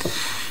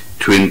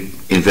to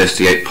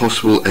investigate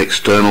possible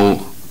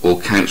external or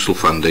council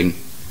funding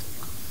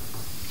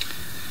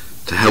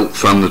to help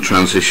fund the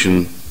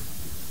transition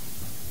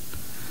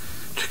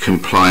to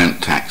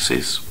compliant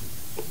taxis.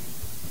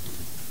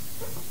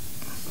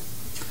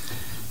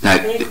 Now,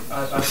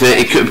 I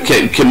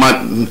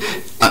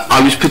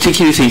was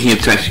particularly thinking of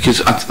taxis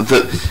because,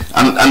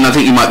 and I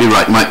think you might be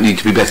right, might need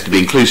to be better to be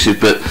inclusive,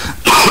 but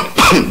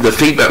the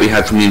feedback we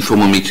had from the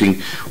informal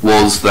meeting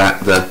was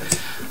that the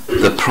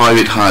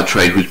private hire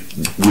trade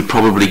would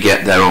probably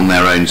get there on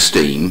their own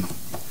steam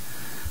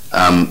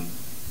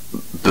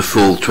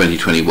before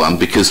 2021,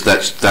 because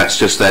that's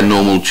just their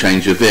normal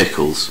change of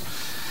vehicles.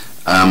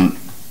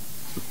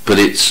 But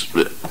it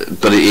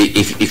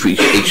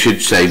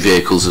should say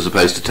vehicles as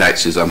opposed to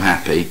taxis, I'm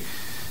happy.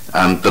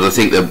 But I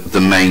think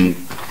the main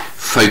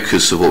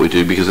focus of what we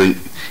do, because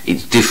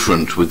it's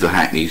different with the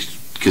Hackneys,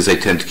 because they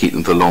tend to keep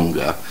them for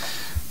longer,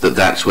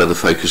 that's where the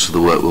focus of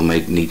the work will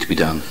need to be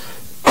done.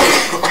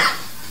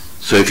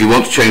 So if you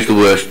want to change the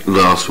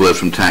last word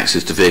from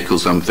taxis to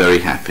vehicles, I'm very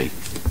happy.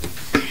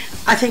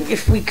 I think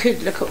if we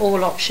could look at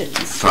all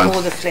options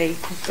for the fleet,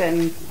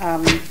 then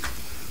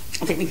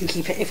I think we can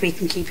keep it, if we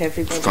can keep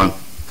everybody. Fine.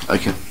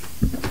 Okay.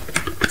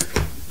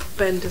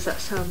 Ben, does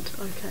that sound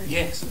okay?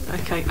 Yes.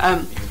 Okay.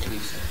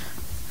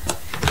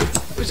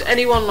 Would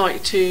anyone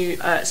like to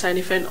say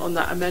anything on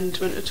that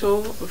amendment at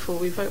all before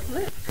we vote on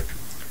it?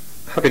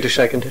 Happy to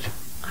second it.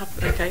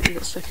 Okay,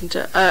 let's second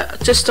it.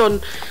 Just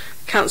on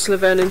Councillor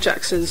Vernon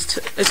Jackson's,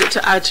 is it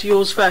to add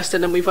yours first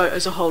and then we vote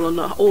as a whole on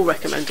all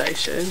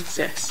recommendations?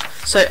 Yes.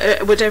 So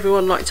would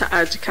everyone like to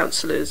add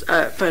Councillor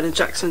Vernon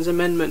Jackson's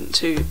amendment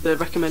to the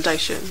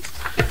recommendation?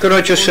 Could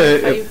I just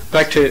say,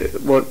 back to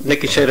what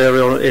Nikki said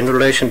earlier on in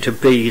relation to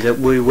B, that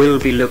we will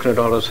be looking at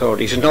all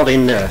authorities. It's not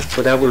in there,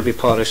 but that will be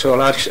part of it. So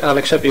I'll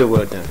accept your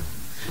word now.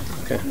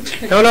 Okay.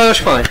 No, that's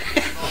fine.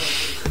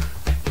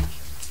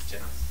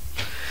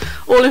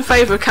 All in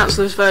favour of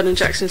Councillor Vernon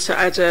Jackson to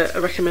add a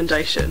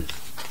recommendation?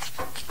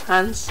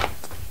 Hands?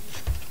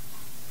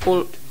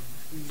 All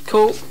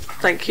cool,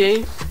 thank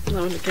you.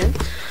 No one again.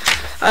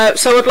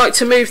 So I'd like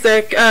to move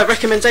the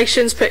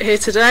recommendations put here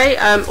today.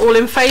 All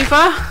in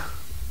favour?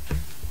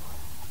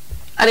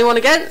 Anyone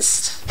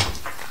against?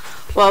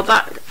 Well,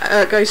 that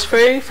goes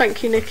through.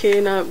 Thank you, Nikki,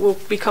 and we'll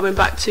be coming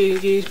back to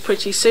you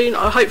pretty soon.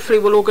 Hopefully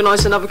we'll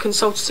organise another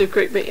consultative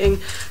group meeting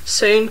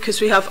soon,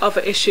 because we have other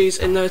issues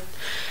in the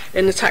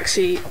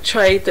taxi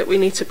trade that we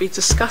need to be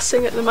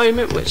discussing at the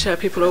moment, which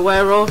people are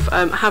aware of.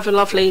 Have a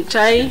lovely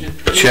day.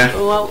 Chair.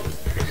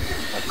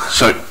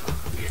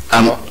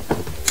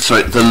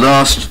 So the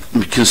last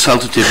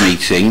consultative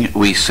meeting,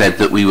 we said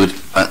that we would,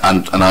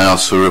 and I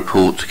asked for a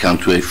report to come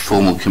to a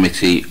formal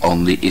committee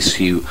on the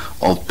issue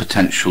of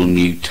potential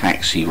new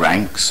taxi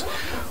ranks.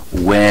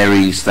 Where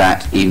is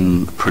that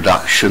in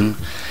production,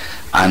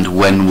 and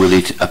when will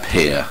it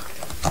appear?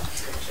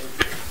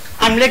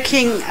 I'm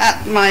looking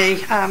at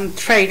my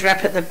trade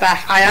rep at the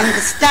back. I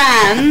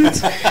understand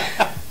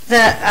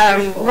that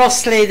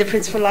Rossley, the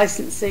principal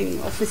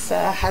licensing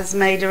officer, has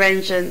made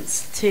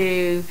arrangements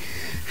to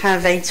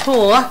have a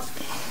tour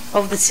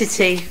of the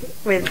city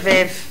with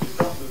Viv.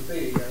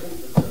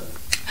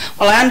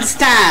 Well, I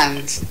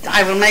understand.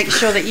 I will make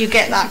sure that you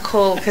get that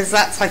call, because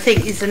that's, I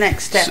think, is the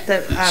next step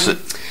that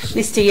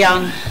Mr.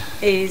 Young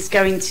is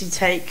going to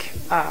take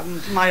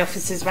my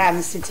officers around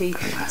the city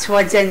to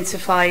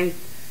identify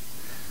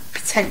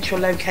potential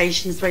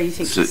locations where you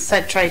think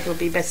said trade will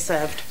be best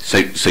served.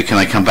 So can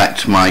I come back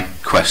to my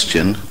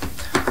question?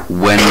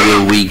 When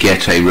will we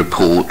get a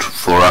report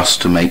for us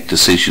to make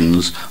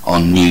decisions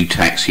on new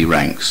taxi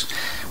ranks?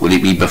 Will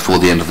it be before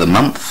the end of the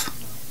month?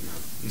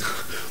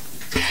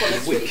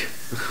 Next week.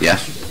 Yeah.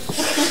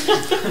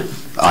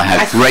 I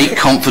have great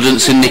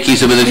confidence in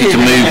Nikki's ability to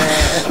move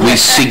with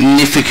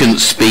significant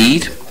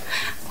speed.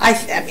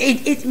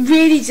 It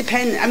really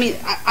depends. I mean,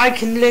 I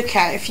can look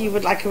at, if you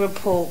would like a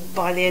report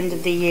by the end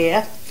of the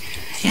year.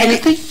 End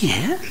of the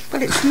year?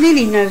 Well, it's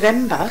nearly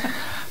November.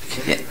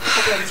 Yeah.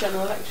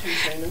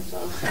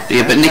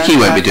 Yeah, but Nikki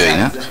won't be doing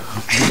that.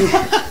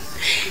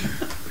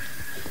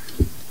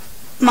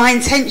 My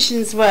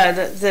intentions were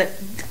that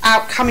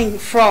outcoming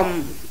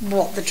from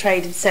what the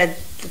trade had said,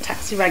 the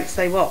taxi ranks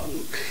they want,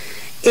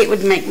 it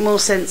would make more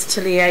sense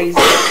to liaise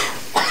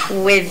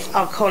with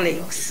our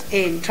colleagues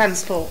in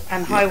transport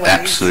and highways.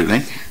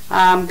 Absolutely.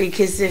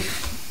 Because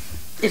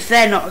if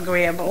they're not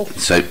agreeable.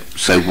 So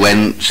you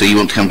want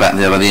to come back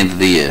there by the end of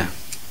the year?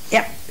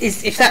 Yep.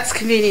 If that's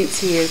convenient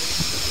to you.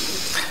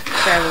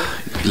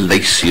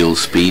 Glacial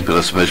speed, but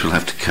I suppose we'll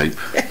have to cope.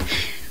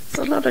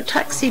 There's a lot of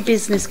taxi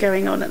business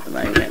going on at the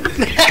moment.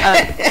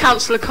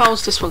 Councillor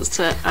Coles just wants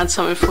to add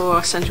something before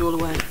I send you all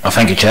away. Oh,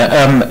 thank you, Chair.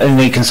 In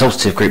the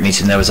consultative group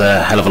meeting, there was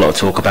a hell of a lot of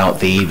talk about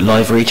the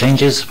livery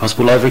changes,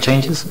 possible livery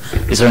changes.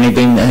 Is there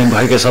been any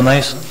progress on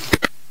those?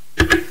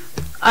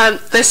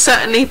 There's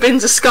certainly been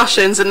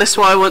discussions, and that's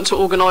why I want to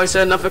organise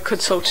another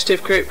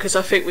consultative group, because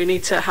I think we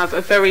need to have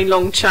a very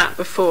long chat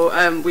before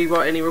we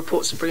write any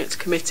reports and bring it to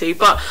committee.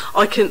 But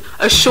I can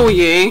assure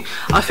you,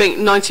 I think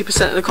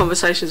 90% of the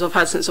conversations I've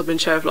had since I've been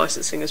chair of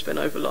licensing has been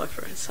over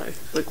LIFRA, so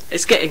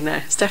it's getting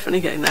there. It's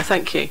definitely getting there.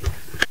 Thank you.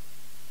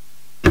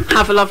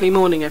 Have a lovely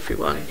morning,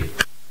 everyone.